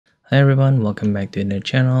Hi everyone, welcome back to the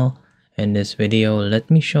channel. In this video, let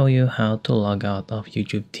me show you how to log out of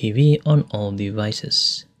YouTube TV on all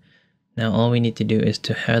devices. Now all we need to do is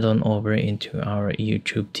to head on over into our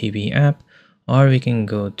YouTube TV app, or we can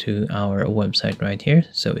go to our website right here.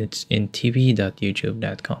 So it's in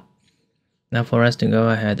tv.youtube.com. Now for us to go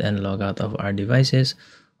ahead and log out of our devices,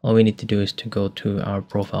 all we need to do is to go to our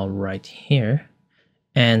profile right here.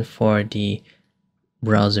 And for the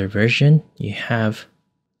browser version, you have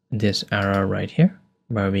this arrow right here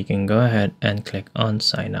where we can go ahead and click on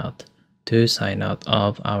sign out to sign out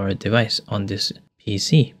of our device on this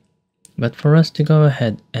PC. But for us to go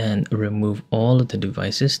ahead and remove all of the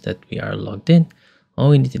devices that we are logged in, all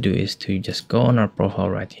we need to do is to just go on our profile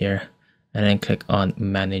right here and then click on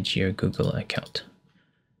manage your Google account.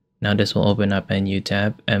 Now this will open up a new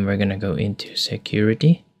tab, and we're gonna go into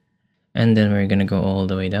security, and then we're gonna go all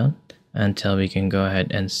the way down until we can go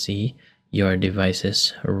ahead and see your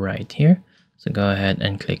devices right here. So go ahead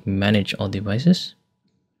and click manage all devices.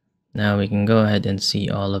 Now we can go ahead and see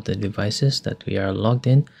all of the devices that we are logged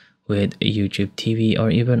in with YouTube TV,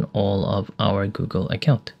 or even all of our Google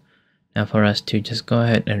account. Now for us to just go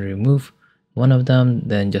ahead and remove one of them,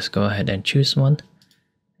 then just go ahead and choose one,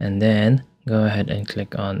 and then go ahead and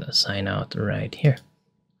click on sign out right here.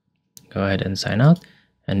 Go ahead and sign out,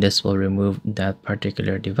 and this will remove that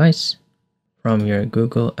particular device from your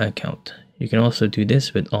Google account. You can also do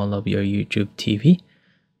this with all of your YouTube TV.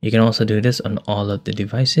 You can also do this on all of the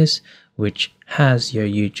devices which has your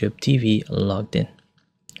YouTube TV logged in.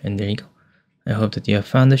 And there you go. I hope that you have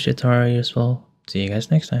found this tutorial useful. See you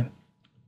guys next time.